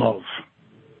in love.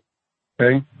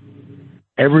 Okay.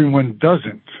 Everyone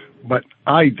doesn't, but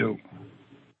I do.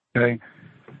 Okay.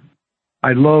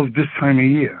 I love this time of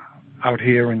year out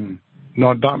here in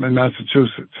North Dartmouth,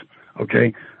 Massachusetts.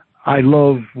 Okay. I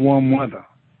love warm weather.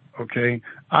 Okay.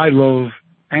 I love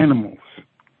animals.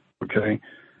 Okay.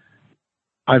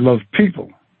 I love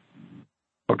people.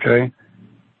 Okay.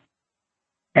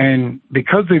 And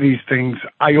because of these things,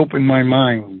 I open my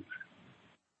mind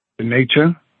to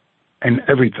nature and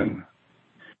everything.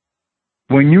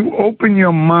 When you open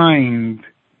your mind,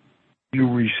 you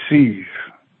receive.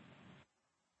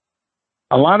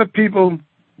 A lot of people,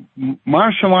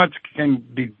 martial arts can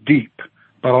be deep,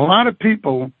 but a lot of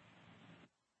people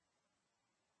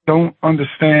don't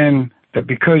understand that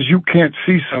because you can't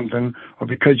see something or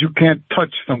because you can't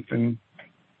touch something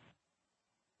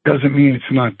doesn't mean it's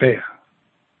not there.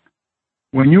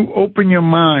 When you open your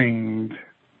mind,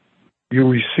 you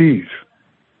receive.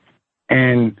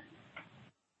 And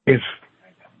if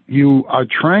you are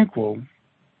tranquil,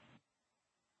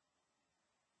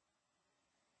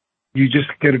 you just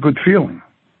get a good feeling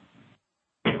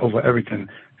over everything.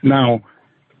 Now,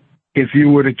 if you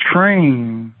were to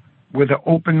train with an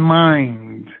open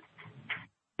mind,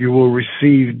 you will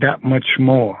receive that much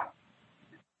more.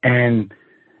 And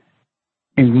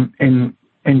in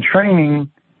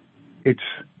training, it's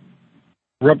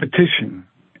repetition,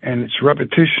 and it's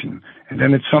repetition, and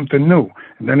then it's something new,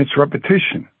 and then it's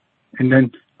repetition, and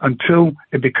then until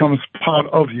it becomes part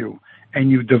of you,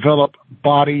 and you develop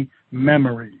body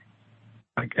memory,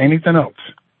 like anything else.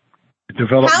 You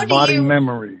develop body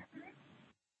memory.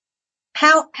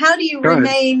 How do you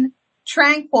remain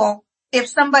tranquil if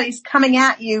somebody's coming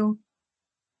at you?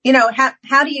 You know,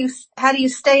 how do you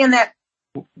stay in that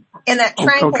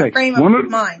tranquil frame of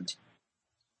mind?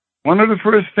 One of the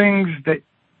first things that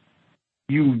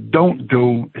you don't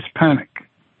do is panic.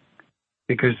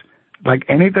 Because like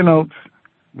anything else,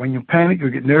 when you panic, you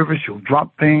get nervous, you'll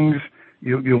drop things,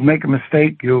 you'll make a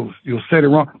mistake, you'll say the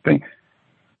wrong thing.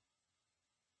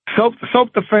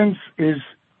 Self-defense is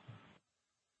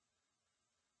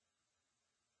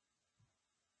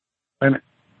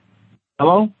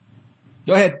hello?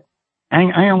 Go ahead.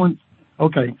 Hang on.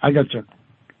 Okay, I got you.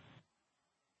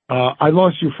 I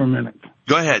lost you for a minute.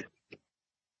 Go ahead.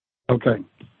 Okay.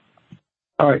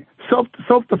 All right.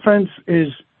 Self-defense is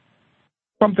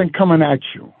something coming at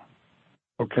you.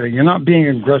 Okay. You're not being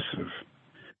aggressive.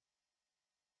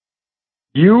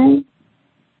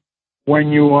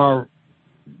 When you are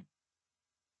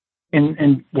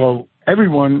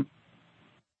everyone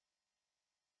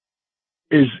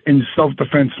is in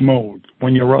self-defense mode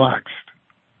when you're relaxed.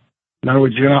 In other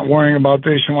words, you're not worrying about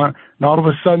this. And all of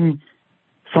a sudden,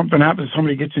 something happens,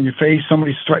 somebody gets in your face,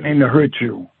 somebody's threatening to hurt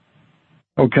you.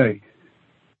 Okay.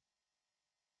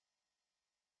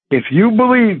 If you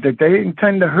believe that they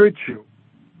intend to hurt you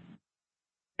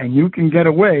and you can get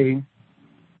away,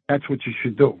 that's what you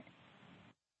should do.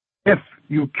 If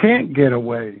you can't get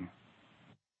away,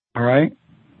 all right,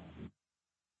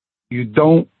 you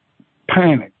don't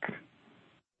panic,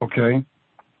 okay?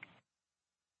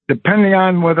 Depending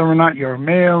on whether or not you're a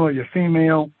male or you're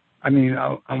female,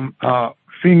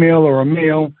 female or a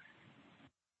male,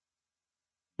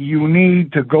 you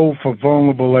need to go for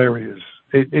vulnerable areas.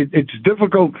 It's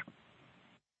difficult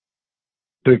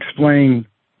to explain,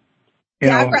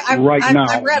 right now.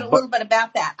 I've read a little bit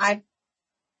about that. I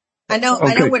know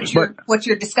what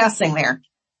you're discussing there.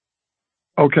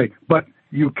 Okay, but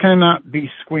you cannot be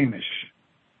squeamish,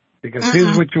 because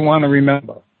here's what you want to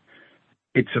remember.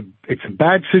 It's a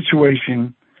bad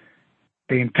situation.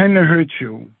 They intend to hurt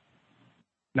you.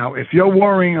 Now, if you're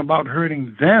worrying about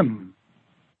hurting them,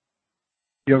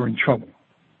 you're in trouble.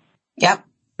 Yep.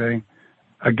 Okay.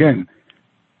 Again,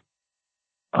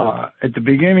 at the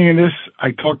beginning of this,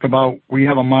 I talked about we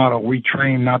have a motto: we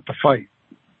train not to fight.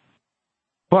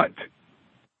 But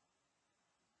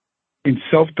in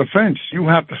self-defense, you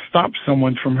have to stop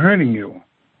someone from hurting you.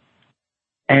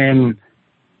 And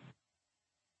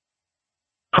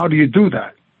how do you do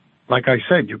that? Like I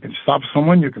said, you can stop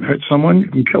someone, you can hurt someone, you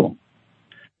can kill them.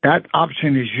 That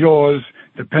option is yours,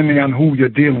 depending on who you're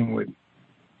dealing with.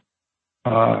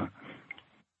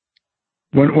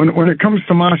 When it comes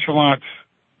to martial arts,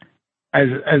 as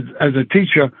a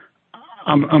teacher,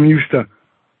 I'm used to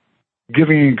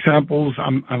giving examples.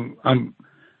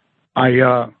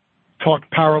 I talk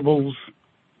parables,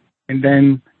 and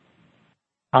then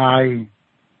I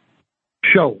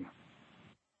show.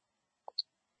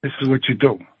 This is what you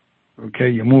do. Okay,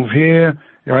 you move here,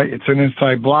 right? It's an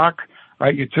inside block,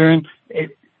 right? You turn.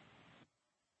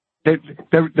 There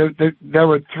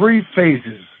are three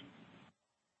phases.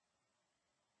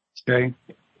 Okay.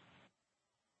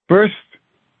 First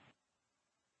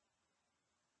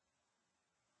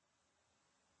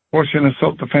portion of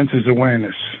self-defense is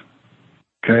awareness.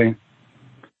 Okay.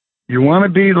 You want to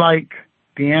be like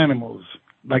the animals,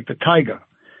 like the tiger.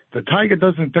 The tiger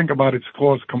doesn't think about its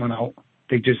claws coming out.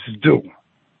 They just do.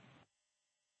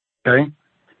 Okay?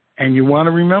 And you want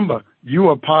to remember, you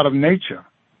are part of nature.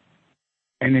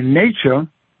 And in nature,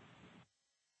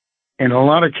 in a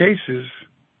lot of cases,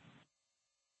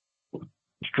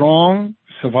 strong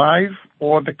survive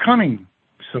or the cunning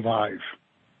survive.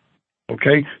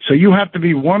 Okay? So you have to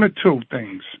be one or two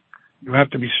things. You have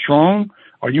to be strong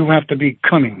or you have to be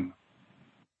cunning.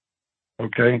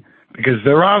 Okay? Because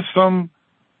there are some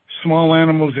small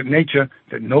animals in nature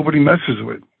that nobody messes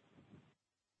with.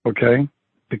 Okay?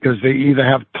 Because they either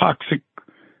have toxic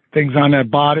things on their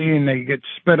body and they get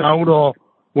spit out or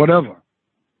whatever.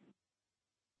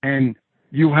 And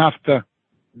you have to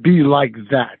be like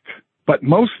that. But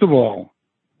most of all,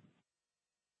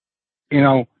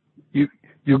 you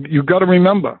got to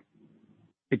remember,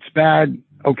 it's bad,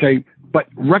 okay, but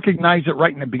recognize it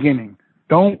right in the beginning.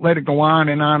 Don't let it go on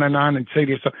and on and on and say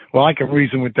to yourself, well, I can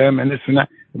reason with them and this and that.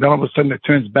 And then all of a sudden it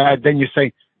turns bad. Then you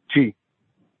say, gee,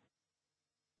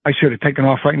 I should have taken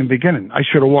off right in the beginning. I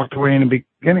should have walked away in the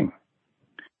beginning.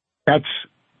 That's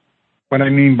what I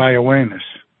mean by awareness.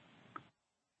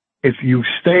 If you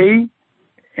stay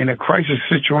in a crisis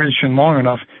situation long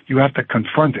enough, you have to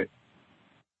confront it.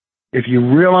 If you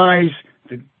realize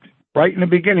that right in the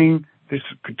beginning this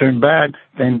could turn bad,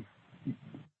 then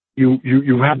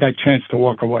you have that chance to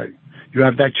walk away. You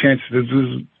have that chance to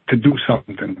do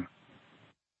something.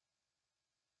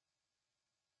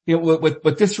 You know,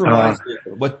 what this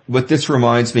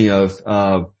reminds me of,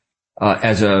 I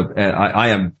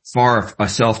am far a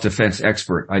self-defense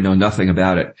expert. I know nothing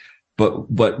about it,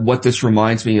 but what this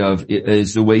reminds me of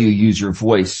is the way you use your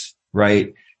voice,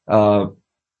 right?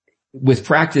 With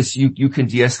practice, you can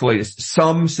de-escalate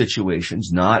some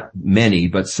situations, not many,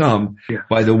 but some,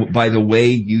 by the way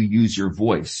you use your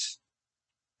voice.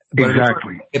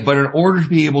 Exactly. But in order to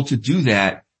be able to do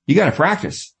that, you got to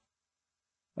practice.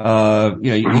 I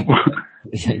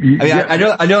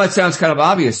know that sounds kind of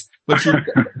obvious,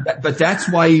 but that's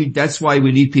why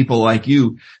we need people like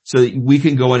you, so that we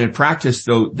can go in and practice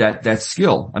that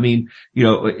skill. I mean,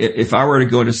 if I were to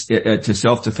go to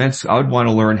self-defense, I would want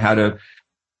to learn how to,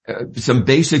 some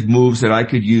basic moves that I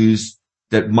could use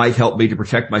that might help me to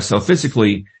protect myself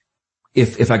physically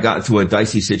if I got into a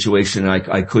dicey situation and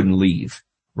I couldn't leave,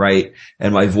 right?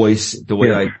 And my voice, the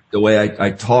way I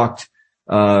talked,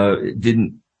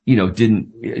 wasn't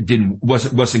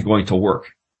going to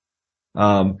work.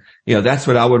 That's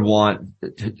what I would want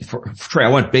for Trey. I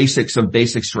want some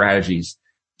basic strategies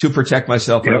to protect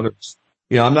myself and others.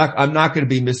 I'm not going to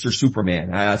be Mr.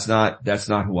 Superman. That's not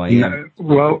who I am.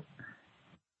 Well,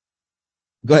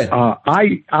 go ahead.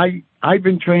 I've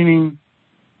been training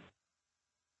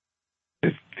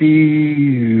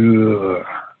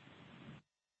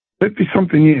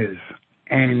 50-something years,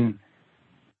 and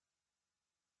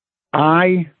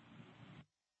I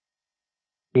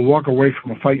will walk away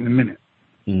from a fight in a minute.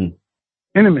 Mm.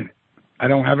 In a minute. I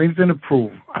don't have anything to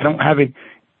prove. I don't have an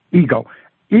ego.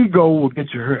 Ego will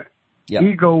get you hurt. Yep.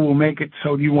 Ego will make it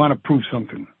so you want to prove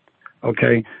something.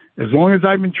 Okay? As long as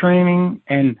I've been training,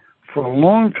 and for a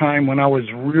long time when I was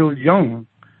real young,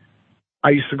 I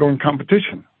used to go in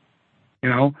competition, you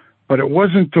know, but it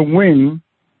wasn't to win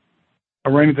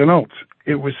or anything else.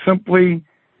 It was simply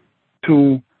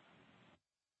to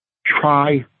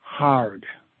try hard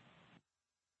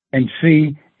and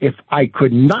see if I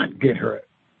could not get hurt.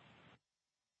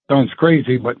 Sounds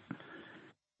crazy, but,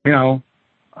 you know,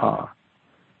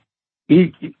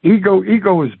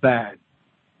 ego is bad.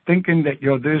 Thinking that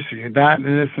you're this, you're that, and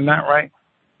this and that, right?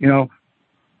 You know,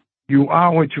 you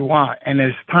are what you are. And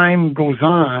as time goes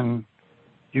on,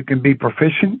 you can be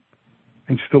proficient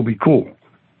and still be cool.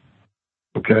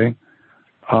 Okay?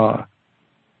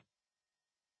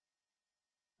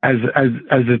 As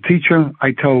a teacher,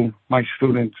 I tell my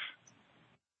students,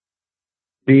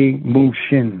 be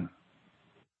Mushin.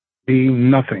 Be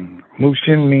nothing.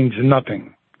 Mushin means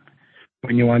nothing.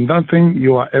 When you are nothing,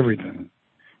 you are everything.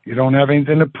 You don't have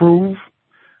anything to prove.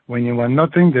 When you are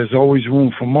nothing, there's always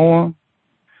room for more.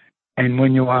 And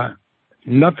when you are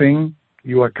nothing,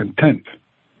 you are content.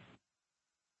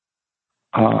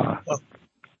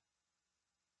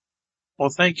 Well,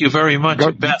 thank you very much,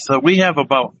 Beth. We have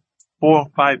about 4 or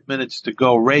 5 minutes to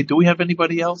go. Ray, do we have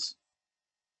anybody else?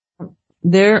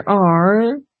 There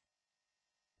are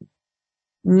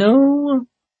no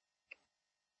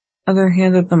other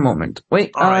hands at the moment.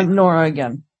 Wait, right. Nora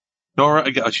again.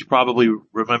 Nora, she probably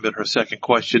remembered her second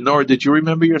question. Nora, did you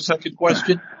remember your second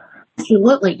question?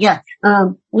 Absolutely, yes.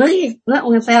 What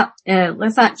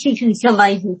about teaching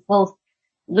somebody who's both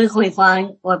legally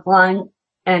blind or blind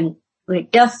and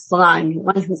deaf blind,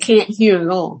 one who can't hear at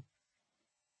all?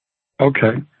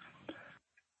 Okay.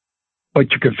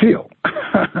 But you can feel.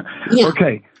 Yeah.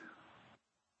 Okay.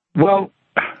 Well,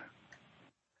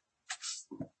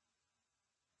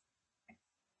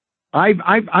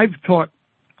 I've taught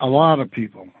a lot of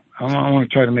people. I want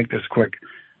to try to make this quick.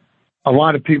 A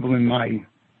lot of people in my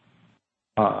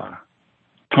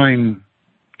time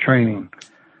training,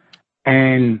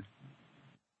 and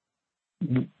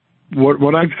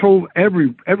what I've told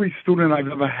every student I've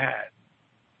ever had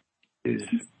is,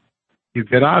 you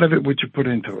get out of it what you put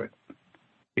into it.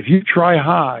 If you try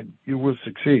hard, you will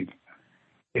succeed.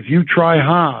 If you try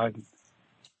hard,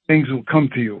 things will come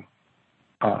to you.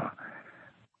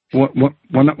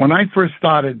 When I first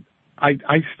started,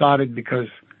 I started because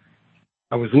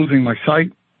I was losing my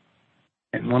sight.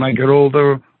 And when I get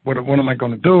older, what am I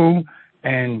going to do?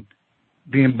 And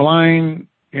being blind,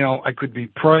 you know, I could be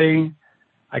prey.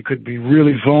 I could be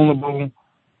really vulnerable.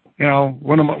 You know,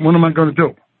 what am I going to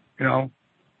do? You know?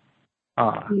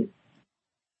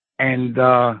 And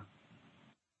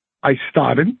I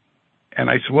started, and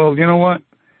I said, well, you know what?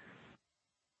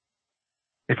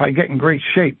 If I get in great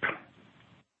shape,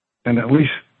 then at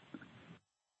least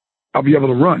I'll be able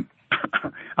to run.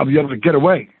 I'll be able to get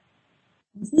away.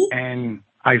 Mm-hmm. And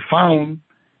I found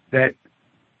that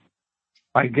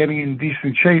by getting in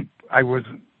decent shape, I was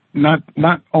not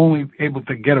only able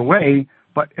to get away,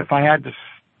 but if I had to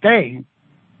stay,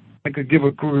 I could give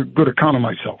a good account of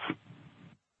myself.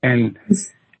 And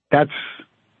that's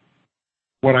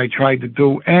what I tried to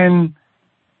do, and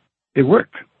it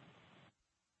worked.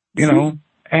 You know,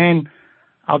 and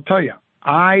I'll tell you,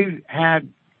 I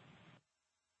had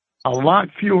a lot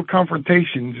fewer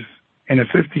confrontations in the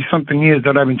 50-something years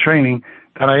that I've been training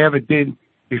that I ever did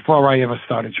before I ever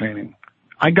started training.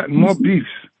 I got more beefs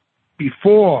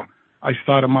before I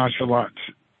started martial arts.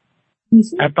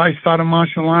 After I started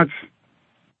martial arts,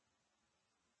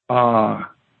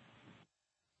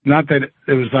 not that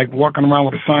it was like walking around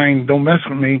with a sign, don't mess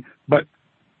with me, but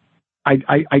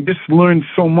I just learned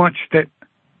so much that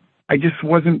I just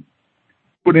wasn't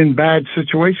put in bad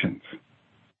situations.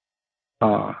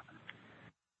 I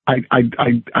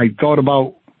thought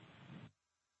about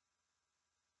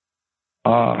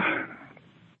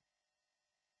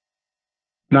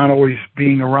not always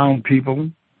being around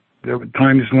people. There were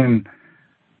times when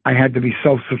I had to be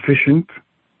self-sufficient,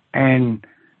 and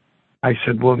I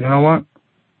said, well, you know what?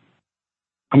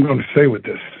 I'm going to stay with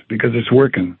this because it's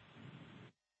working.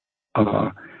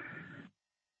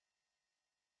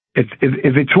 If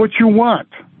it's what you want,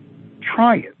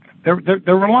 try it. There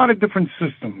are a lot of different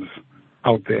systems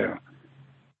out there.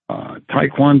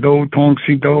 Taekwondo, Tong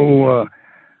Do,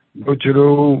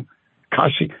 Bujiro,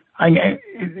 Kashi.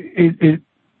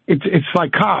 It's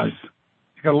like cars.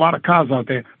 You got a lot of cars out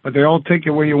there, but they all take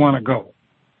you where you want to go.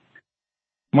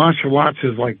 Martial arts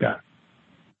is like that.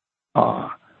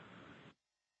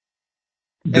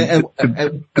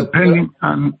 Depending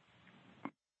on.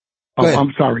 Oh,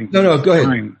 I'm sorry. No, go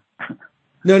ahead.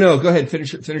 No, go ahead.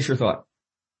 Finish your thought.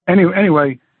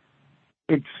 Anyway,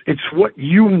 it's what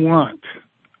you want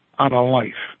out of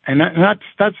life, and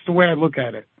that's the way I look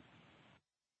at it.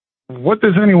 What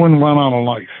does anyone want out of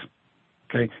life?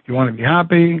 Okay, you want to be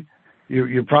happy.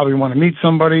 You probably want to meet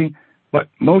somebody, but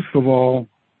most of all,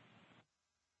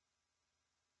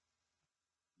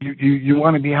 you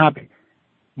want to be happy.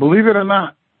 Believe it or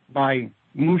not, by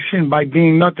mushin, by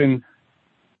being nothing,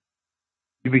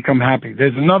 you become happy.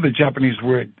 There's another Japanese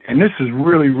word, and this is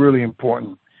really, really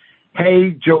important.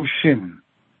 Hei Joshin.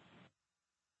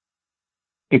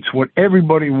 It's what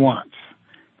everybody wants.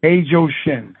 Hei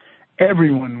Joshin.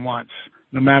 Everyone wants,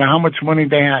 no matter how much money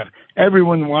they have,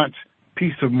 everyone wants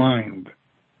peace of mind.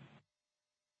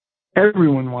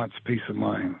 Everyone wants peace of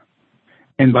mind.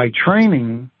 And by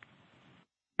training,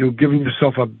 you're giving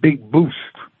yourself a big boost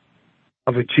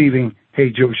of achieving Hei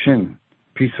Joshin,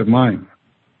 peace of mind.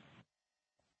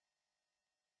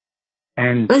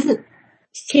 And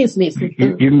excuse me.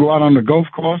 You can go out on the golf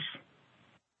course.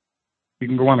 You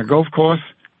can go on a golf course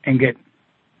and get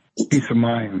peace of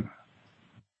mind.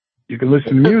 You can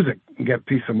listen to music and get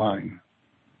peace of mind.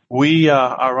 We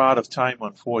are out of time,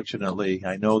 unfortunately.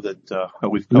 I know that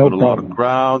we've covered a lot of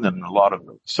ground and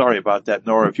sorry about that,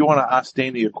 Nora. If you want to ask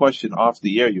Dana your question off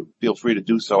the air, you feel free to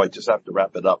do so. I just have to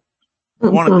wrap it up. I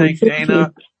want to thank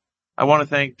Dana. I want to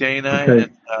thank Dana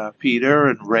and Peter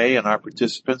and Ray and our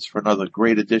participants for another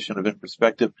great edition of In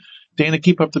Perspective. Dana,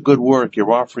 keep up the good work.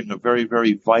 You're offering a very,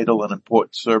 very vital and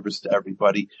important service to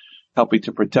everybody, helping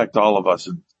to protect all of us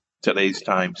in today's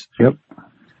times. Yep.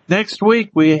 Next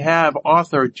week, we have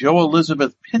author Jo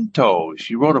Elizabeth Pinto.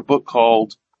 She wrote a book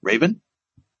called Raven,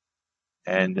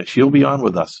 and she'll be on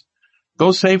with us.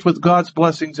 Go safe with God's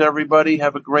blessings, everybody.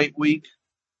 Have a great week.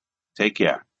 Take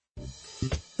care.